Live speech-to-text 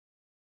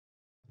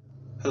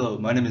Hello,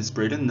 my name is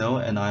Brayden Noh,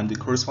 and I am the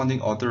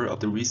corresponding author of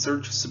the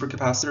research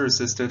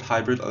Supercapacitor-Assisted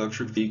Hybrid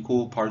Electric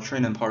Vehicle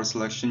Powertrain and Power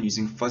Selection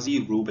using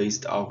Fuzzy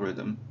Rule-Based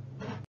Algorithm.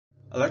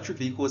 Electric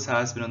vehicles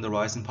has been on the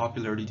rise in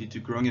popularity due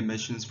to growing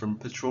emissions from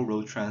petrol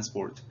road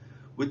transport.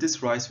 With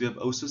this rise, we have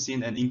also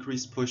seen an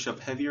increased push of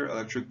heavier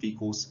electric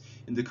vehicles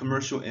in the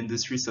commercial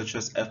industry, such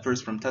as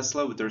efforts from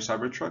Tesla with their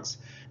Cybertrucks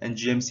and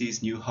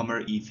GMC's new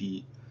Hummer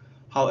EV.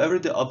 However,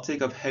 the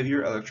uptake of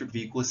heavier electric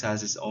vehicles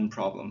has its own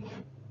problem.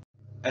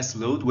 As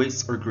load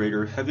weights are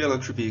greater, heavy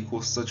electric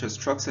vehicles such as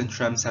trucks and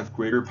trams have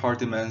greater power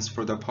demands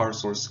for the power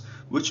source,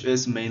 which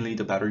is mainly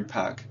the battery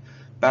pack.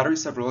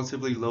 Batteries have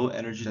relatively low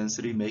energy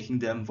density, making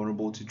them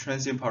vulnerable to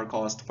transient power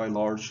cost by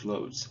large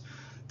loads.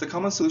 The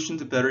common solution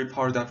to battery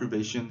power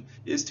deprivation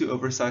is to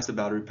oversize the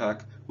battery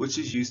pack, which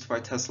is used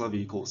by Tesla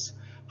vehicles.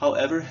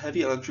 However,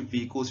 heavy electric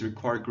vehicles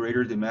require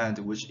greater demand,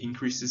 which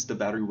increases the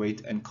battery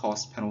weight and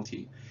cost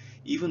penalty.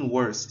 Even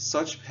worse,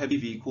 such heavy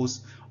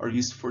vehicles are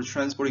used for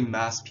transporting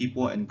mass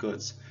people and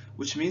goods,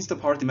 which means the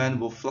power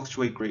demand will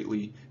fluctuate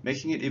greatly,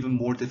 making it even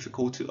more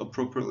difficult to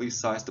appropriately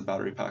size the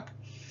battery pack.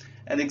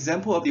 An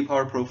example of the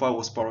power profile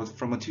was borrowed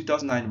from a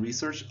 2009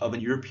 research of a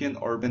European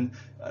urban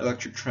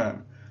electric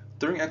tram.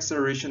 During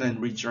acceleration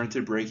and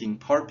regenerative braking,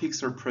 power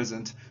peaks are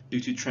present due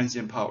to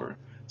transient power.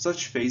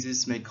 Such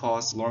phases may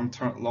cause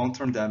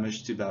long-term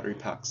damage to battery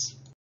packs.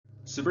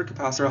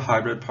 Supercapacitor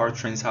hybrid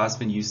powertrains has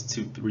been used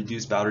to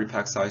reduce battery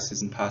pack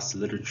sizes in past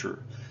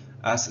literature.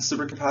 As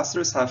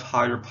supercapacitors have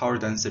higher power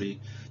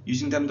density,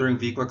 using them during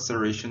vehicle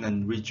acceleration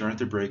and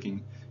regenerative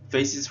braking,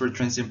 phases where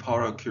transient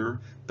power occur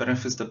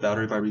benefits the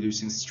battery by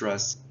reducing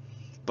stress.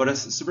 But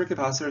as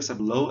supercapacitors have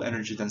low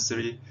energy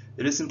density,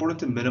 it is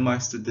important to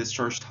minimize the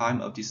discharge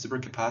time of the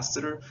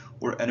supercapacitor,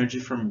 where energy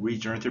from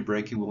regenerative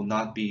braking will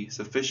not be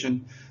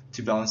sufficient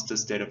to balance the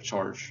state of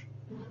charge.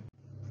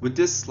 With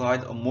this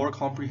slide, a more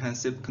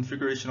comprehensive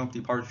configuration of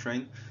the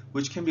powertrain,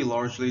 which can be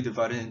largely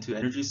divided into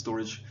energy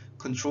storage,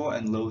 control,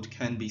 and load,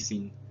 can be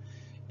seen.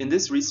 In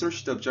this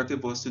research, the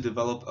objective was to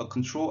develop a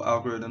control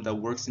algorithm that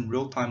works in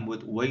real time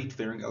with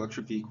weight-varying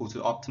electric vehicles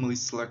to optimally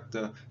select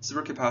the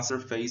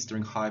supercapacitor phase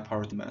during high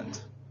power demand.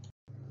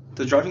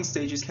 The driving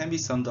stages can be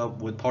summed up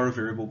with power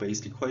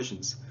variable-based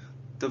equations.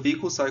 The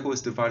vehicle cycle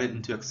is divided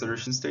into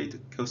acceleration state,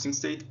 coasting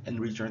state, and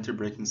regenerative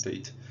braking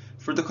state.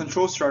 For the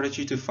control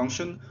strategy to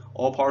function,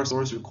 all power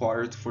sources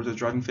required for the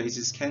driving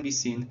phases can be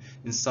seen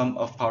in sum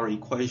of power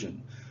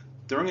equation.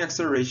 During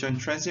acceleration,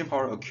 transient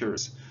power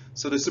occurs,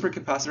 so the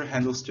supercapacitor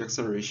handles the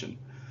acceleration.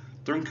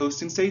 During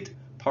coasting state,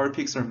 power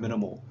peaks are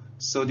minimal,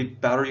 so the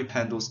battery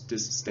handles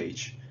this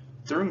stage.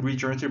 During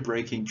regenerative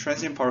braking,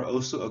 transient power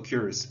also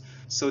occurs,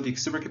 so the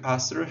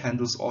supercapacitor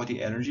handles all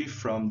the energy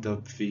from the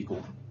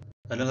vehicle.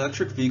 An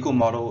electric vehicle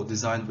model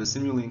designed with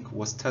Simulink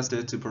was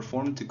tested to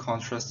perform to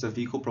contrast the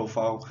vehicle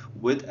profile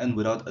with and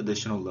without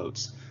additional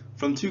loads.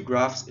 From two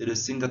graphs, it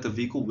is seen that the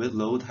vehicle with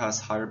load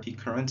has higher peak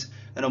current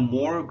and a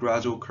more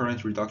gradual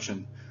current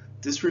reduction.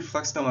 This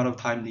reflects the amount of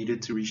time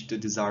needed to reach the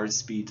desired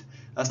speed,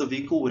 as the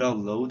vehicle without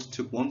load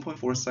took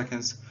 1.4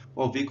 seconds,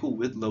 while vehicle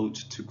with load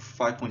took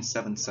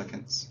 5.7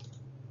 seconds.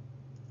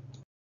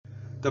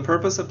 The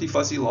purpose of the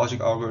fuzzy logic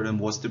algorithm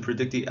was to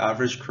predict the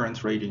average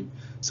current rating,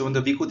 so when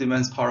the vehicle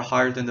demands power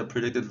higher than the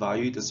predicted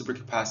value, the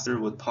supercapacitor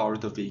would power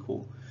the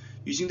vehicle.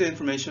 Using the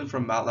information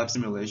from MATLAB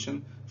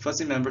simulation,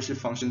 fuzzy membership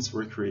functions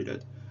were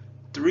created.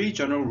 Three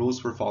general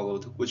rules were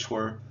followed, which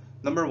were: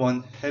 number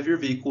 1, heavier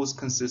vehicles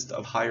consist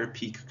of higher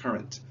peak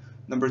current.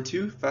 Number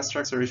 2, faster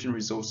acceleration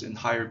results in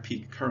higher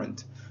peak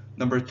current.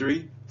 Number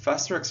 3,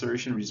 faster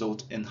acceleration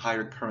results in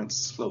higher current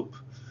slope.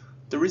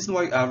 The reason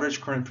why average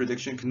current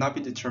prediction cannot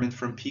be determined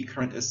from peak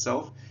current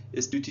itself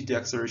is due to the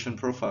acceleration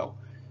profile.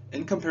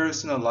 In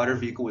comparison, a lighter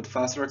vehicle with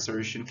faster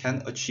acceleration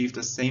can achieve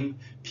the same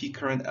peak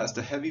current as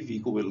the heavy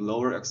vehicle with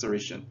lower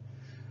acceleration.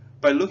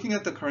 By looking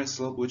at the current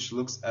slope, which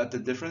looks at the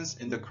difference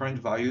in the current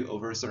value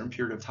over a certain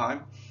period of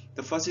time,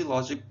 the fuzzy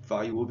logic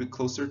value will be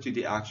closer to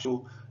the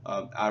actual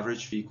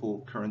average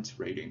vehicle current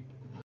rating.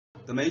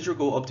 The major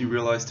goal of the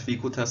realized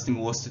vehicle testing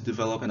was to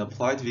develop an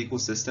applied vehicle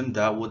system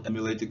that would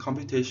emulate the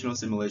computational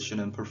simulation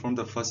and perform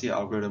the fuzzy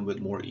algorithm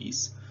with more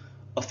ease.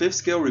 A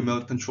fifth-scale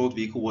remote-controlled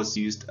vehicle was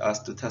used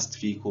as the test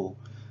vehicle.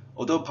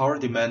 Although power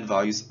demand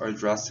values are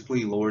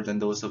drastically lower than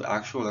those of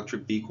actual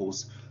electric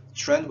vehicles,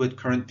 trend with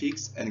current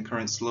peaks and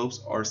current slopes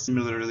are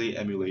similarly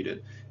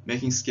emulated,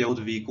 making scaled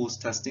vehicles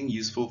testing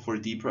useful for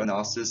deeper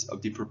analysis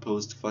of the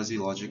proposed fuzzy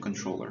logic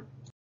controller.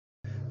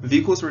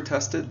 Vehicles were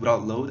tested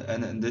without load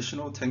and an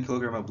additional 10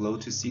 kg of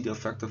load to see the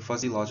effect of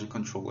fuzzy logic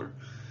controller.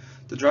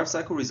 The drive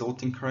cycle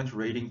resulting current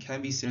rating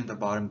can be seen in the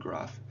bottom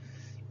graph.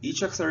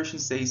 Each acceleration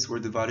stages were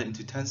divided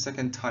into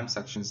 10-second time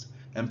sections,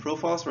 and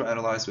profiles were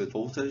analyzed with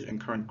voltage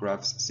and current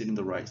graphs seen on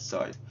the right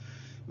side.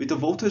 With the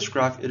voltage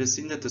graph, it is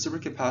seen that the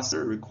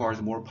supercapacitor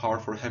requires more power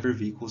for heavier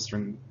vehicles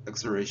during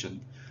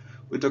acceleration.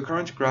 With the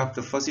current graph,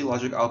 the fuzzy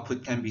logic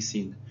output can be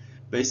seen.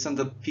 Based on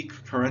the peak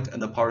current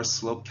and the power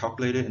slope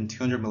calculated in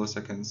 200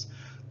 milliseconds,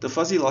 the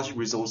fuzzy logic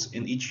results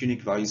in each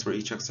unique values for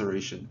each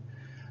acceleration.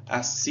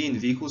 As seen,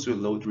 vehicles with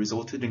load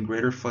resulted in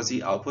greater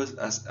fuzzy output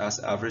as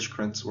average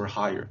currents were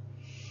higher.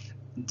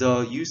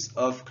 The use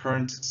of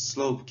current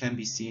slope can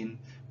be seen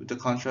with the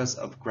contrast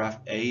of graph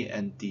A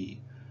and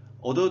D.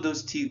 Although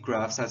those two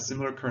graphs had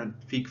similar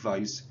current peak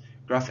values,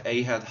 graph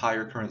A had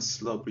higher current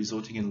slope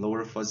resulting in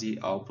lower fuzzy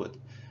output,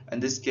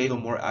 and this gave a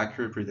more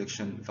accurate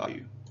prediction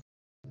value.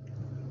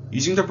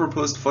 Using the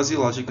proposed fuzzy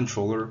logic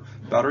controller,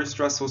 battery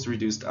stress was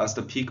reduced as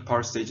the peak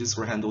power stages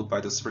were handled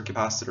by the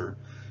supercapacitor.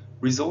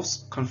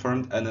 Results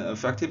confirmed an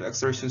effective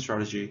acceleration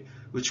strategy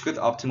which could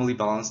optimally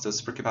balance the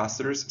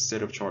supercapacitor's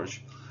state of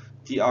charge.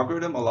 The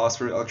algorithm allows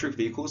for electric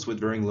vehicles with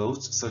varying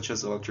loads, such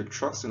as electric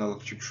trucks and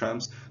electric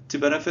trams, to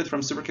benefit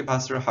from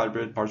supercapacitor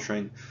hybrid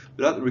powertrain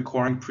without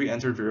requiring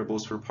pre-entered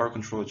variables for power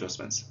control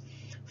adjustments.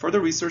 Further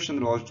research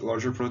and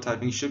larger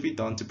prototyping should be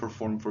done to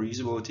perform for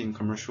usability in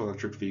commercial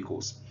electric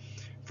vehicles.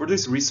 For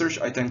this research,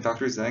 I thank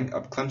Dr. Zhang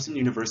of Clemson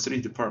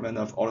University Department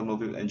of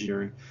Automobile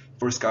Engineering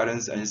for his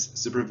guidance and his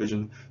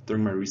supervision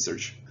during my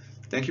research.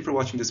 Thank you for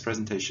watching this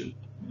presentation.